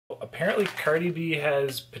Apparently Cardi B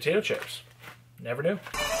has potato chips. Never knew.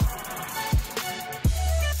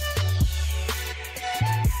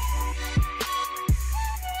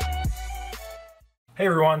 Hey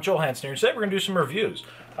everyone, Joel Hansen here. Today we're going to do some reviews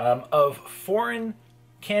of foreign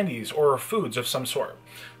candies or foods of some sort.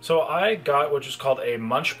 So I got what is called a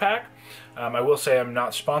MunchPak. I will say I'm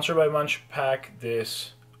not sponsored by MunchPak.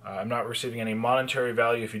 I'm not receiving any monetary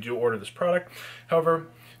value if you do order this product. However,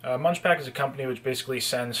 MunchPak is a company which basically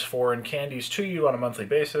sends foreign candies to you on a monthly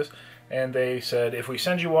basis, and they said, if we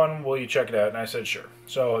send you one, will you check it out? And I said, sure.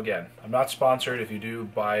 So again, I'm not sponsored. If you do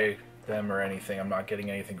buy them or anything, I'm not getting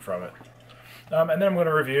anything from it. And then I'm going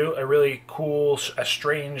to review a really cool,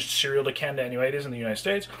 estranged cereal to Canada anyway. It is in the United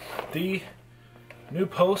States. The new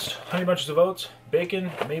Post Honey Bunches of Oats Bacon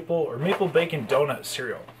Maple Bacon Donut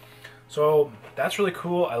Cereal. So that's really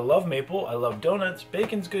cool. I love maple. I love donuts.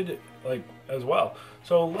 Bacon's good as well.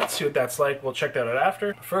 So let's see what that's like. We'll check that out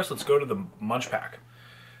after. First, let's go to the MunchPak.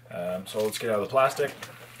 So let's get out of the plastic.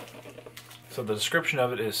 So the description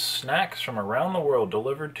of it is snacks from around the world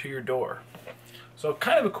delivered to your door. So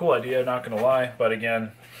kind of a cool idea, not going to lie. But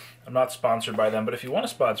again, I'm not sponsored by them. But if you want to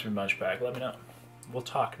sponsor me MunchPak, let me know. We'll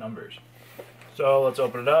talk numbers. So let's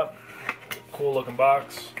open it up. Cool looking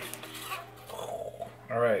box.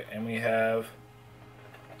 Alright, and we have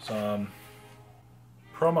some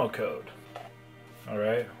promo code.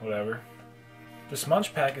 Alright, whatever. This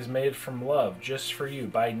MunchPak is made from love, just for you,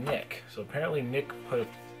 by Nick. So apparently Nick put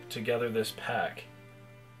together this pack.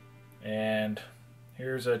 And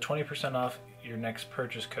here's a 20% off your next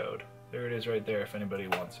purchase code. There it is right there if anybody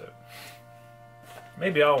wants it.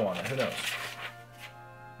 Maybe I'll want it, who knows.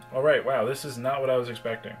 Alright, wow, this is not what I was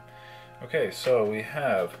expecting. Okay, so we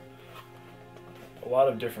have a lot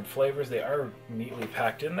of different flavors. They are neatly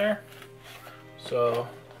packed in there. So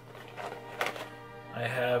I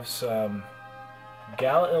have some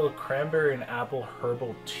Gala Cranberry and Apple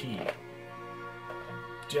Herbal Tea.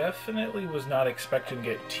 Definitely was not expecting to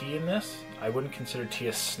get tea in this. I wouldn't consider tea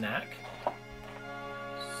a snack.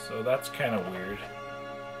 So that's kind of weird.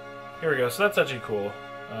 Here we go. So that's actually cool.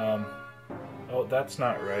 Oh, that's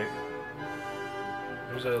not right.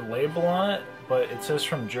 There's a label on it, but it says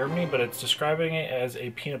from Germany, but it's describing it as a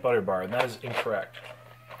peanut butter bar, and that is incorrect.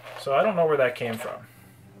 So I don't know where that came from.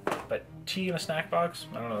 But tea in a snack box?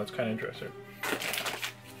 I don't know, that's kind of interesting.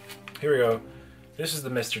 Here we go. This is the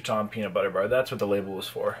Mr. Tom peanut butter bar. That's what the label was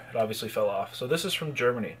for. It obviously fell off. So this is from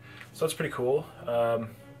Germany. So that's pretty cool. It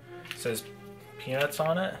says peanuts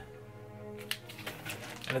on it.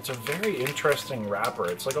 And it's a very interesting wrapper.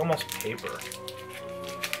 It's like almost paper.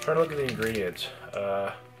 Try to look at the ingredients.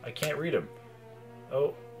 I can't read them.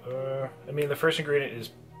 Oh, I mean the first ingredient is,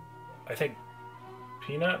 I think,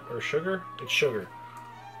 peanut or sugar? It's sugar.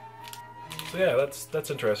 So yeah, that's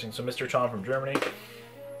interesting. So Mr. Tom from Germany.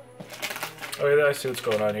 Okay, I see what's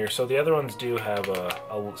going on here. So the other ones do have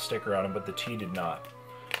a sticker on them, but the tea did not.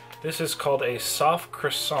 This is called a soft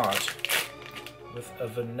croissant with a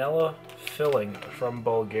vanilla filling from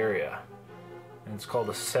Bulgaria. And it's called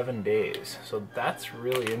a 7 days. So that's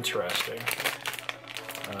really interesting.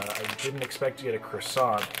 I didn't expect to get a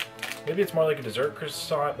croissant. Maybe it's more like a dessert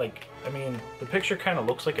croissant. I mean, the picture kind of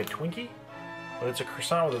looks like a Twinkie, but it's a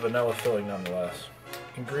croissant with a vanilla filling nonetheless.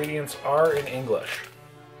 Ingredients are in English.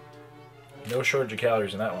 No shortage of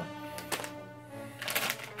calories in that one.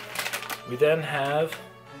 We then have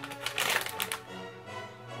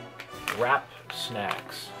wrap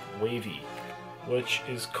snacks, Wavy, which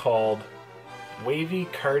is called Wavy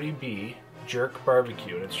Cardi B Jerk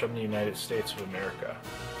Barbecue, and it's from the United States of America.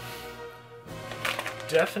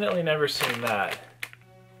 Definitely never seen that.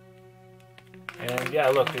 And yeah,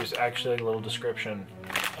 look, there's actually a little description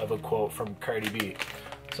of a quote from Cardi B.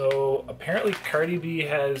 So apparently Cardi B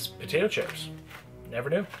has potato chips. Never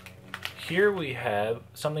knew. Here we have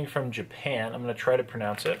something from Japan. I'm going to try to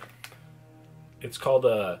pronounce it. It's called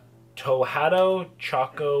a Tohado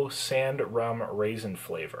Choco Sand Rum Raisin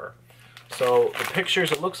Flavor. So the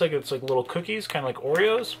pictures, it looks like it's like little cookies, kind of like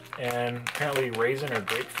Oreos, and apparently raisin or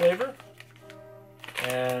grape flavor.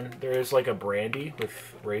 And there is like a brandy with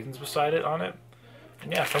raisins beside it on it.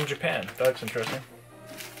 And yeah, from Japan. That looks interesting.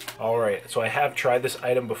 Alright, so I have tried this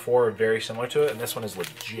item before, very similar to it, and this one is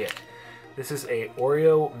legit. This is a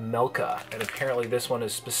Oreo Milka, and apparently this one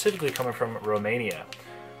is specifically coming from Romania.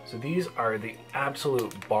 So these are the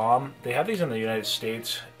absolute bomb. They have these in the United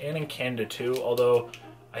States and in Canada too, although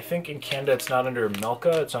I think in Canada it's not under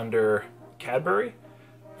Milka, it's under Cadbury.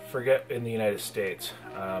 Forget in the United States.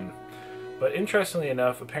 But interestingly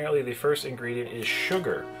enough, apparently the first ingredient is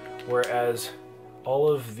sugar, whereas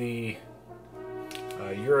all of the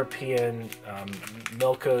European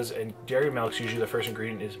Milkas and dairy milks, usually the first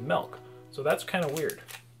ingredient is milk. So that's kind of weird.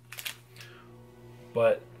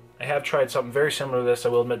 But I have tried something very similar to this. I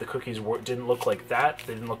will admit the cookies didn't look like that.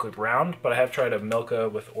 They didn't look like round, but I have tried a Milka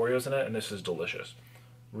with Oreos in it, and this is delicious.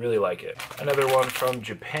 Really like it. Another one from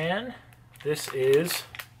Japan. This is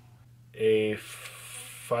a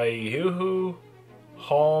Faiuhu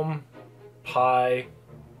Home Pie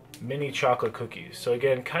mini chocolate cookies. So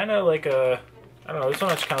again, kind of like a, I don't know, this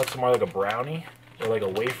one kind of looks more like a brownie or like a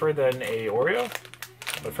wafer than a Oreo.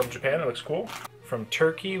 But from Japan, it looks cool. From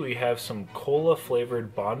Turkey, we have some cola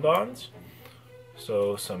flavored bonbons.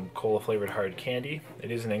 So some cola flavored hard candy.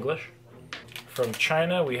 It is in English. From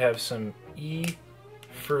China, we have some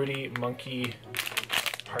fruity monkey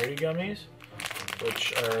party gummies,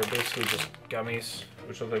 which are basically just gummies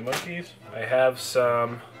which look like monkeys. I have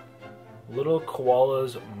some little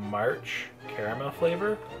koalas March caramel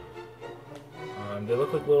flavor. They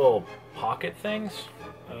look like little pocket things.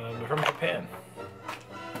 They're from Japan.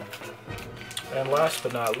 And last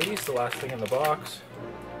but not least, the last thing in the box,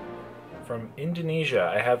 from Indonesia,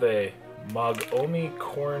 I have a Magomi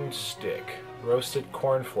corn stick, roasted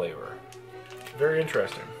corn flavor. Very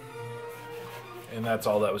interesting. And that's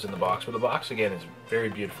all that was in the box. But the box, again, is very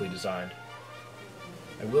beautifully designed.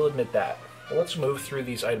 I will admit that. Well, let's move through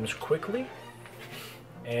these items quickly.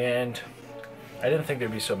 And I didn't think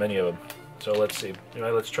there'd be so many of them. So let's see.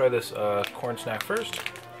 Anyway, let's try this corn snack first.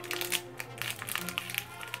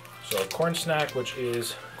 So a corn snack, which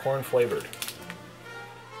is corn flavored.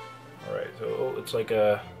 All right, so it's like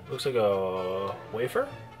a, looks like a wafer,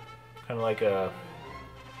 kind of like a,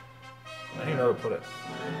 I don't even know how to put it.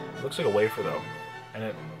 It looks like a wafer though, and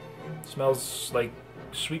it smells like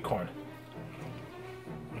sweet corn.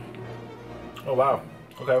 Oh wow,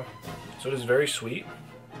 okay. So it is very sweet.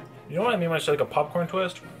 You know what I mean when I say like a popcorn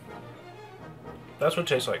twist? That's what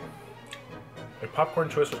it tastes like. A popcorn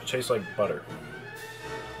twist which tastes like butter.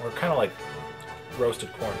 Or kind of like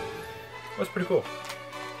roasted corn. That's pretty cool.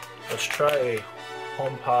 Let's try a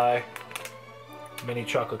home pie mini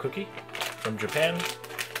chocolate cookie from Japan.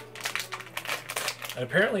 And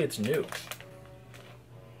apparently it's new.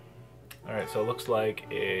 Alright, so it looks like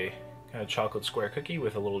a kind of chocolate square cookie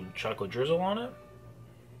with a little chocolate drizzle on it.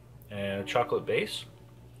 And a chocolate base.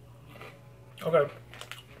 Okay.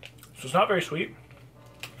 So it's not very sweet.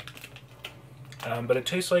 But it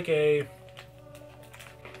tastes like a...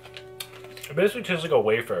 It basically tastes like a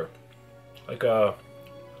wafer. Like a...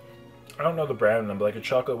 I don't know the brand name, but like a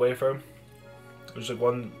chocolate wafer. There's like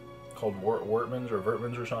one called Wortman's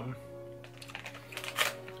or something.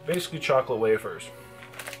 Basically chocolate wafers.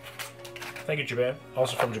 Thank you, Japan.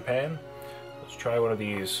 Also from Japan, let's try one of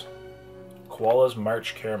these Koala's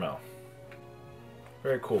March Caramel.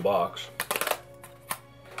 Very cool box.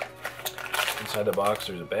 Inside the box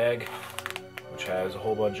there's a bag which has a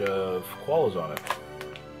whole bunch of koalas on it.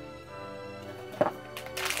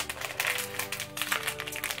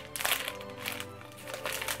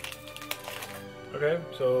 Okay,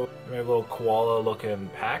 so we have little koala looking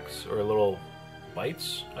packs, or little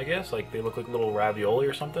bites, I guess. Like they look like little ravioli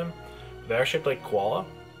or something. They are shaped like koala.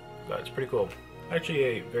 It's pretty cool. Actually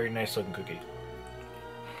a very nice looking cookie.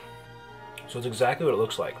 So it's exactly what it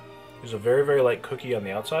looks like. There's a very, very light cookie on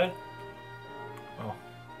the outside. Oh,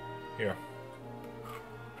 here.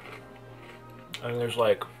 And there's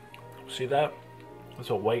like, see that?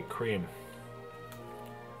 That's a white cream.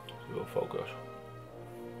 See if it'll focus.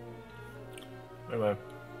 Anyway,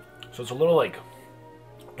 so it's a little like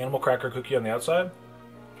animal cracker cookie on the outside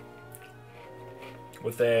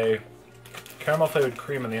with a caramel flavored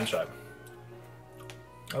cream on the inside.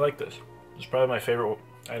 I like this. This is probably my favorite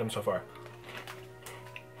item so far.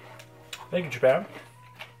 Thank you, Japan.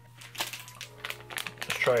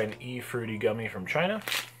 Let's try an fruity gummy from China.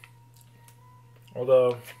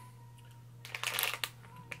 Although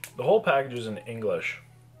the whole package is in English.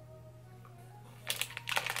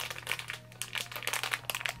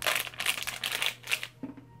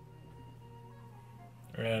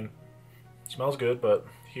 And it smells good, but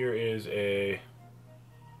here is a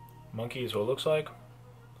monkey is what it looks like.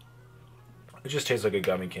 It just tastes like a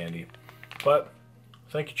gummy candy. But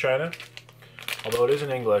thank you, China. Although it is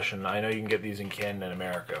in English, and I know you can get these in Canada and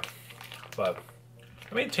America. But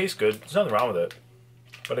I mean, it tastes good. There's nothing wrong with it.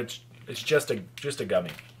 But it's just a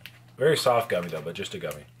gummy. Very soft gummy though, but just a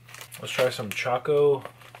gummy. Let's try some Choco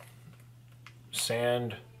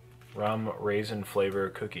Sand Rum Raisin Flavor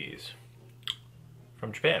Cookies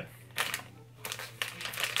from Japan.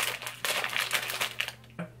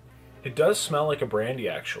 It does smell like a brandy,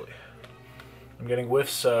 actually. I'm getting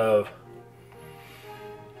whiffs of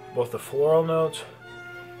both the floral notes,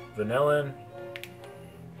 vanillin,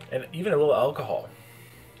 and even a little alcohol.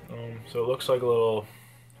 So it looks like a little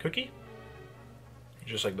cookie,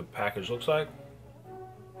 just like the package looks like.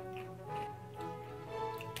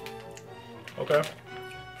 Okay.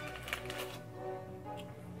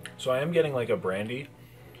 So I am getting like a brandy,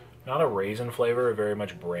 not a raisin flavor, a very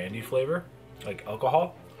much brandy flavor, like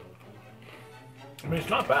alcohol. I mean, it's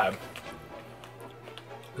not bad.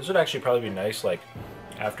 This would actually probably be nice, like,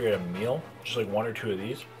 after you had a meal, just like 1 or 2 of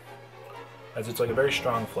these, as it's like a very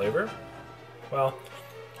strong flavor. Well,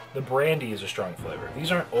 the brandy is a strong flavor.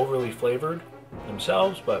 These aren't overly flavored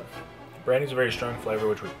themselves, but brandy's a very strong flavor,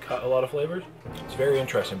 which would cut a lot of flavors. It's very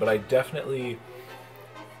interesting, but I definitely,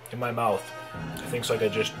 in my mouth, it thinks like I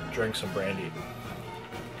just drank some brandy.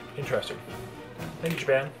 Interesting. Thank you,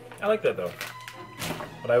 Japan. I like that though,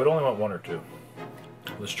 but I would only want 1 or 2.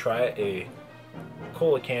 Let's try a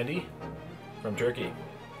cola candy from Turkey.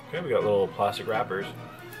 Okay, we got little plastic wrappers,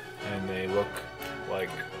 and they look like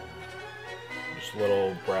just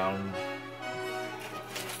little brown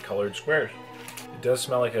colored squares. It does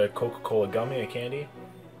smell like a Coca-Cola gummy, a candy.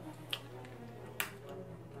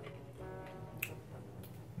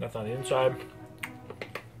 Nothing on the inside.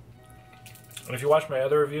 And if you watch my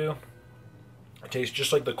other review, it tastes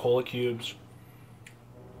just like the cola cubes.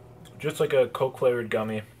 Just like a Coke flavored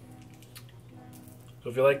gummy. So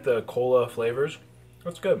if you like the cola flavors,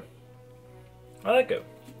 that's good. I like it.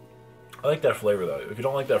 I like that flavor though. If you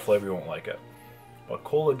don't like that flavor, you won't like it. But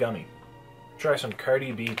cola gummy. Try some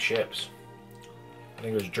Cardi B chips. I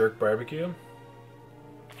think it was jerk barbecue.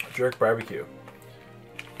 Jerk barbecue.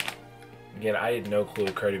 Again, I had no clue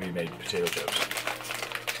Cardi B made potato chips.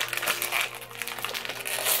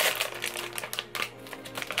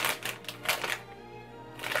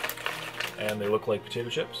 And they look like potato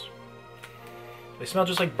chips. They smell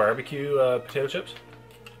just like barbecue potato chips.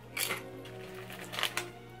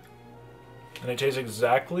 And they taste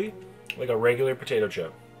exactly like a regular potato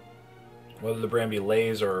chip. Whether the brand be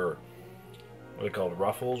Lay's or what are they called,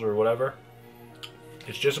 Ruffles or whatever.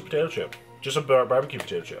 It's just a potato chip. Just a barbecue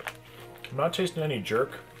potato chip. I'm not tasting any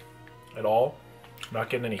jerk at all. I'm not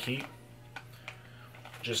getting any heat.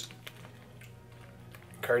 Just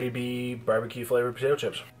Cardi B barbecue flavored potato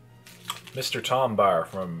chips. Mr. Tom bar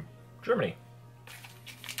from Germany.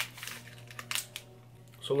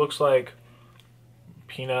 So it looks like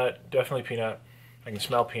peanut, definitely peanut. I can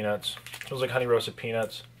smell peanuts. It smells like honey roasted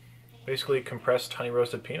peanuts. Basically compressed honey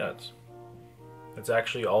roasted peanuts. That's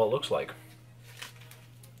actually all it looks like.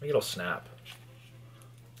 I think it'll snap.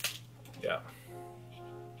 Yeah.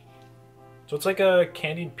 So it's like a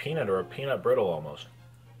candied peanut or a peanut brittle almost.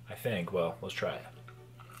 I think. Well, let's try it.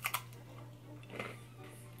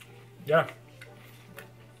 Yeah.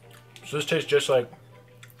 So this tastes just like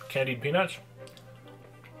candied peanuts.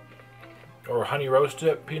 Or honey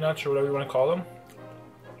roasted peanuts, or whatever you want to call them.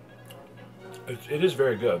 It is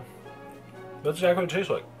very good. That's exactly what it tastes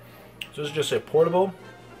like. So this is just a portable,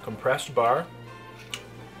 compressed bar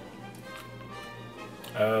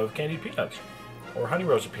of candied peanuts. Or honey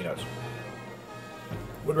roasted peanuts.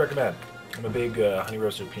 Would recommend. I'm a big honey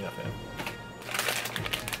roasted peanut fan.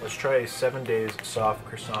 Let's try a 7 days soft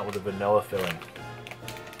croissant with a vanilla filling.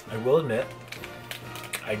 I will admit,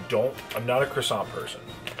 I'm not a croissant person.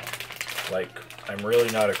 Like, I'm really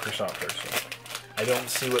not a croissant person. I don't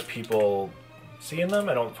see what people see in them.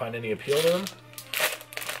 I don't find any appeal to them.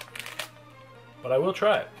 But I will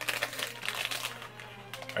try it.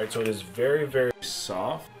 Alright, so it is very, very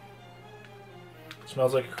soft. It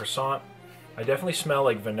smells like a croissant. I definitely smell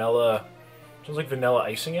like vanilla. It smells like vanilla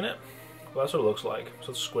icing in it. Well, that's what it looks like.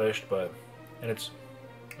 So it's squished, but... And it's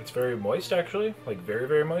very moist, actually. Like, very,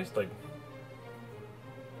 very moist. Like,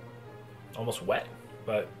 almost wet.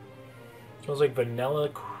 But it smells like vanilla,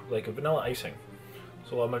 like a vanilla icing.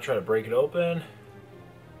 So I'm going to try to break it open.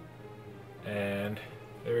 And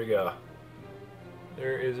there we go.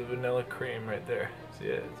 There is a vanilla cream right there. See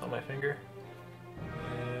it? It's on my finger.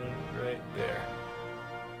 And right there.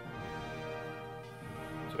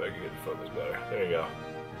 So I can get the focus better. There you go.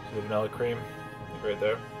 See the vanilla cream right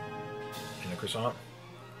there. And the croissant.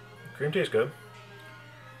 The cream tastes good.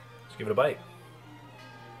 Let's give it a bite.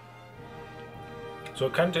 So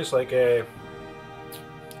it kind of tastes like a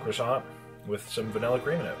croissant with some vanilla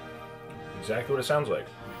cream in it. Exactly what it sounds like.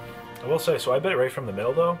 I will say, so I bit it right from the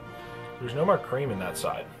middle though. There's no more cream in that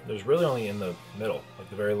side. There's really only in the middle, like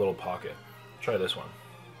the very little pocket. Try this one.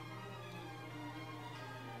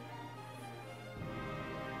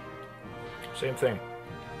 Same thing.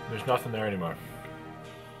 There's nothing there anymore.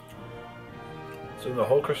 So in the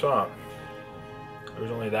whole croissant,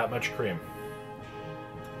 there's only that much cream.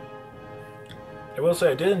 I will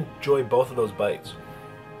say I did enjoy both of those bites.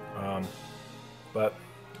 But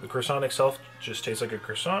The croissant itself just tastes like a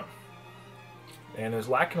croissant and is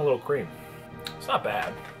lacking a little cream. It's not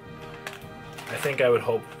bad. I think I would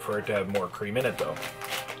hope for it to have more cream in it though.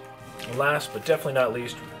 And last but definitely not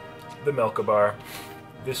least, the Milka bar.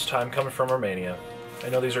 This time coming from Romania. I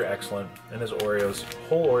know these are excellent, and there's Oreos,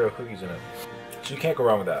 whole Oreo cookies in it. So you can't go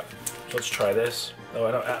wrong with that. So let's try this. Oh,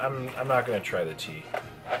 I'm not gonna try the tea.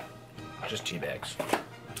 Just tea bags.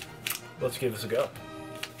 Let's give this a go.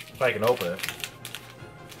 If I can open it.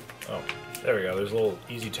 Oh, there we go. There's a little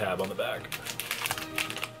easy tab on the back.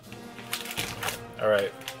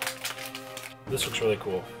 Alright. This looks really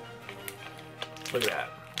cool. Look at that.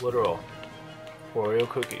 Literal Oreo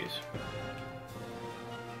cookies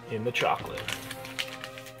in the chocolate.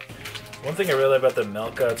 One thing I really like about the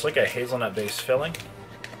Milka, it's like a hazelnut-based filling.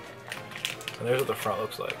 And there's what the front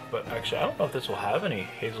looks like. But actually, I don't know if this will have any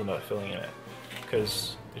hazelnut filling in it,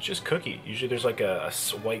 because it's just cookie. Usually there's like a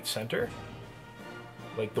white center.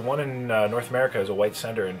 Like the one in North America has a white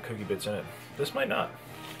center and cookie bits in it. This might not.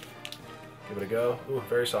 Give it a go. Ooh,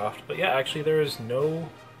 very soft. But yeah, actually there is no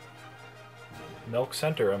milk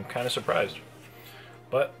center. I'm kind of surprised.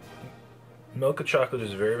 But Milka chocolate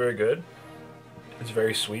is very, very good. It's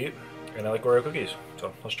very sweet. And I like Oreo cookies.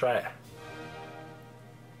 So let's try it.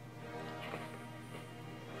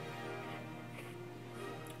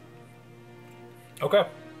 Okay.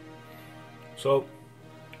 So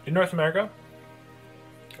in North America,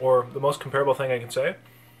 or the most comparable thing I can say,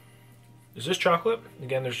 is this chocolate.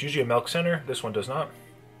 Again, there's usually a milk center. This one does not.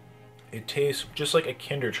 It tastes just like a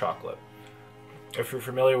Kinder chocolate. If you're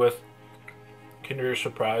familiar with Kinder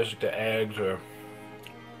Surprise, like the eggs or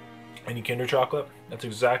any Kinder chocolate, that's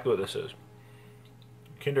exactly what this is.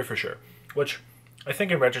 Kinder for sure. Which, I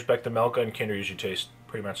think in retrospect, the Milka and Kinder usually taste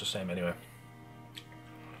pretty much the same anyway.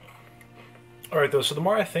 Alright though, so the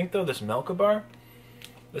more I think though, this Milka bar,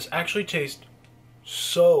 this actually tastes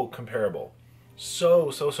so comparable.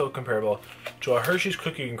 So comparable to a Hershey's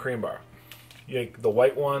cookie and cream bar. Like the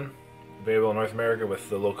white one, available in North America with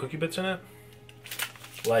the little cookie bits in it.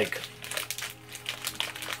 Like,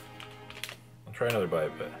 I'll try another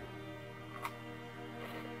bite, but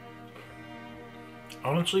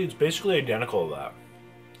honestly, it's basically identical to that.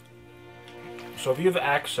 So if you have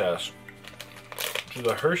access to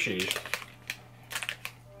the Hershey's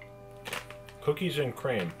cookies and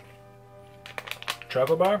cream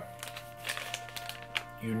chocolate bar,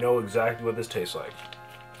 you know exactly what this tastes like.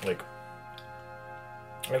 Like,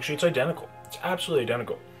 actually it's identical. It's absolutely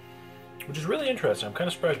identical. Which is really interesting. I'm kind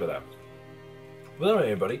of surprised by that. Well,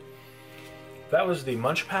 anyway, everybody, that was the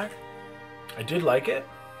MunchPak. I did like it.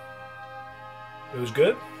 It was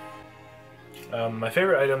good. My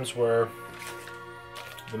favorite items were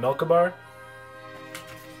the Milka bar,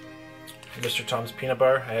 the Mr. Tom's peanut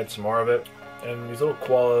bar. I had some more of it. And these little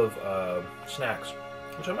Qualiv snacks,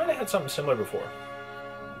 which I might have had something similar before.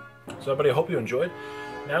 So everybody, I hope you enjoyed.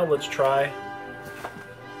 Now let's try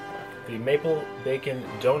the Maple Bacon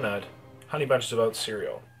Donut Honey Bunches of Oats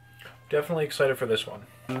cereal. Definitely excited for this one.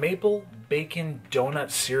 Maple Bacon Donut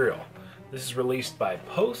cereal. This is released by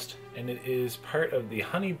Post, and it is part of the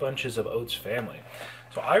Honey Bunches of Oats family.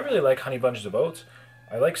 So I really like Honey Bunches of Oats.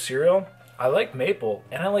 I like cereal, I like maple,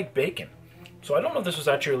 and I like bacon. So I don't know if this was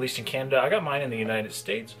actually released in Canada. I got mine in the United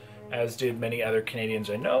States, as did many other Canadians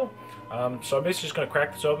I know. So I'm basically just going to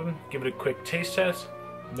crack this open, give it a quick taste test.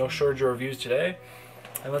 No shortage of reviews today.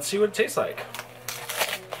 And let's see what it tastes like.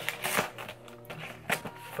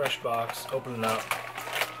 Fresh box, open it up.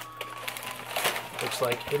 Looks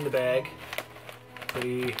like in the bag.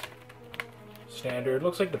 Pretty standard.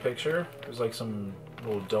 Looks like the picture. There's like some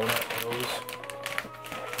little donut nose.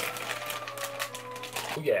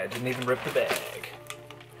 Oh yeah, it didn't even rip the bag.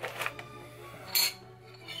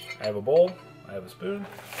 I have a bowl. I have a spoon.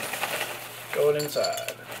 Going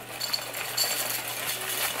inside.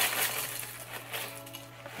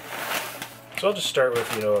 So I'll just start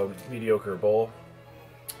with, you know, a mediocre bowl.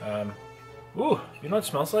 Ooh, you know what it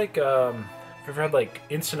smells like? Have you ever had like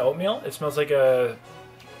instant oatmeal? It smells like a,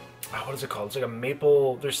 what is it called? It's like a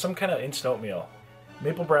maple, there's some kind of instant oatmeal.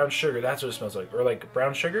 Maple brown sugar, that's what it smells like. Or like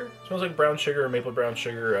brown sugar? It smells like brown sugar or maple brown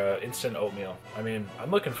sugar instant oatmeal. I mean,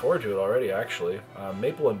 I'm looking forward to it already, actually.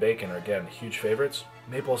 Maple and bacon are, again, huge favorites.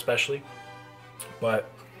 Maple especially.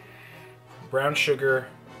 But brown sugar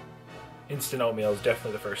instant oatmeal is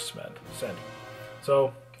definitely the first scent.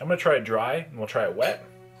 So I'm going to try it dry, and we'll try it wet.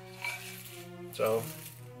 So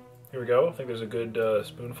here we go. I think there's a good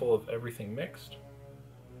spoonful of everything mixed.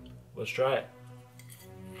 Let's try it.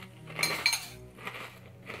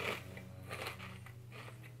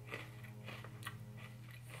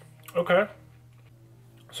 Okay.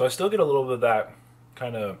 So I still get a little bit of that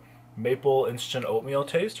kind of maple instant oatmeal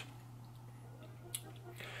taste.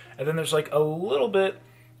 And then there's like a little bit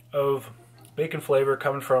of bacon flavor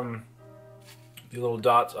coming from the little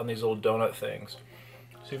dots on these little donut things.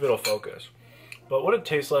 See if it'll focus. But what it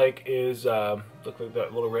tastes like is, look like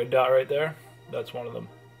that little red dot right there. That's one of them.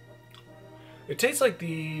 It tastes like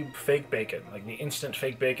the fake bacon, like the instant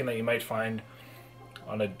fake bacon that you might find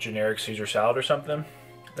on a generic Caesar salad or something.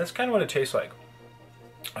 That's kind of what it tastes like.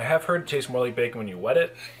 I have heard it tastes more like bacon when you wet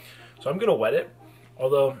it, so I'm gonna wet it.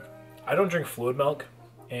 Although I don't drink fluid milk,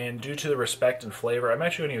 and due to the respect and flavor, I'm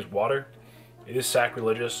actually gonna use water. It is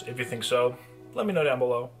sacrilegious. If you think so, let me know down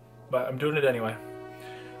below. But I'm doing it anyway.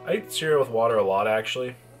 I eat cereal with water a lot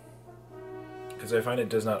actually, because I find it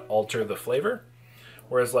does not alter the flavor.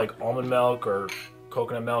 Whereas like almond milk or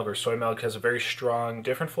coconut milk or soy milk has a very strong,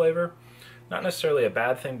 different flavor. Not necessarily a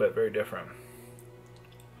bad thing, but very different.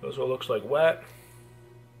 So this is what it looks like wet.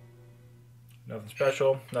 Nothing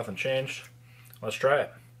special, nothing changed. Let's try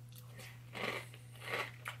it.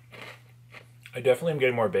 I definitely am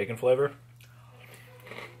getting more bacon flavor.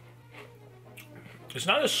 It's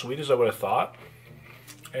not as sweet as I would have thought.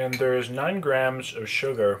 And there's 9 grams of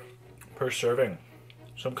sugar per serving.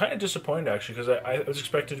 So I'm kind of disappointed actually, because I was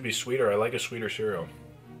expected to be sweeter. I like a sweeter cereal.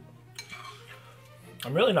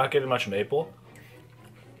 I'm really not getting much maple.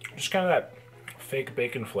 Just kind of that fake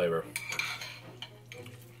bacon flavor.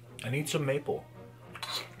 I need some maple.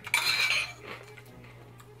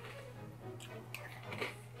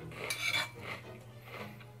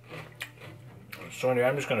 So anyway,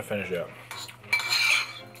 I'm just going to finish it up.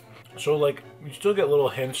 So like, you still get little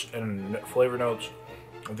hints and flavor notes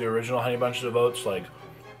of the original Honey Bunches of Oats, like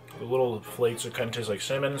the little flakes that kind of taste like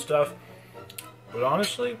cinnamon and stuff. But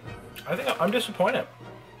honestly, I think I'm disappointed.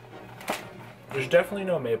 There's definitely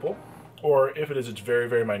no maple, or if it is, it's very,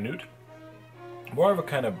 very minute. More of a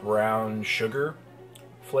kind of brown sugar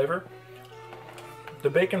flavor. The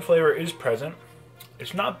bacon flavor is present.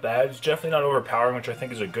 It's not bad. It's definitely not overpowering, which I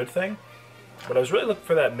think is a good thing. But I was really looking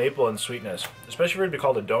for that maple and sweetness, especially for it to be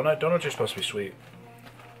called a donut. Donuts are supposed to be sweet.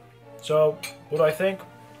 So, what do I think?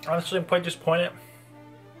 Honestly, I'm quite disappointed.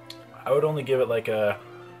 I would only give it like a,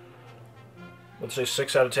 let's say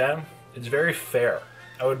 6 out of 10. It's very fair.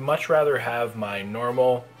 I would much rather have my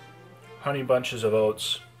normal Honey Bunches of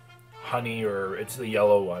Oats honey, or it's the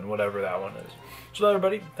yellow one, whatever that one is. So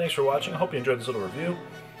everybody, thanks for watching. I hope you enjoyed this little review.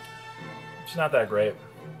 It's not that great.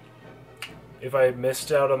 If I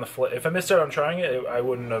missed out on trying it, I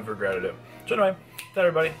wouldn't have regretted it. So anyway,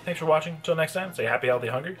 everybody, thanks for watching. Until next time, stay happy, healthy,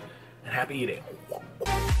 hungry, and happy eating.